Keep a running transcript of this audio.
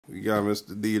We got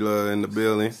Mr. D-Love in the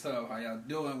building. So how y'all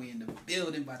doing? We in the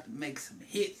building, about to make some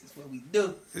hits. That's what we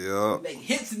do. Yeah. We make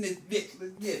hits in this bitch.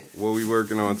 Let's get it. What we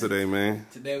working on today, man?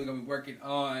 Today we're gonna be working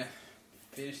on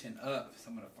finishing up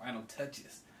some of the final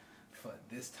touches for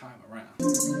this time around.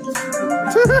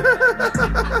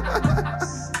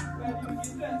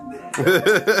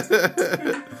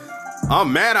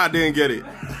 I'm mad I didn't get it.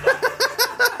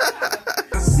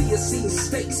 I see you seeing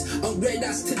steaks on red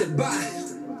eyes to the bar.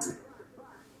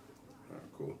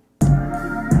 Cool.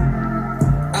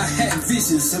 I had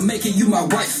visions of making you my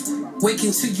wife.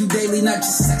 Waking to you daily, not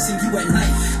just sexing you at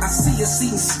night. I see you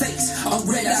seeing steaks on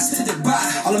red eyes to the bar.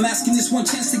 All I'm asking is one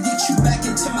chance to get you back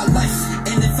into my life.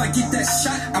 And if I get that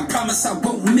shot, I promise I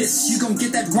won't miss. You gon'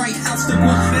 get that White House the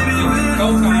one. Baby,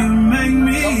 will you make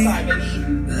me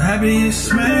the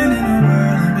happiest man in the world?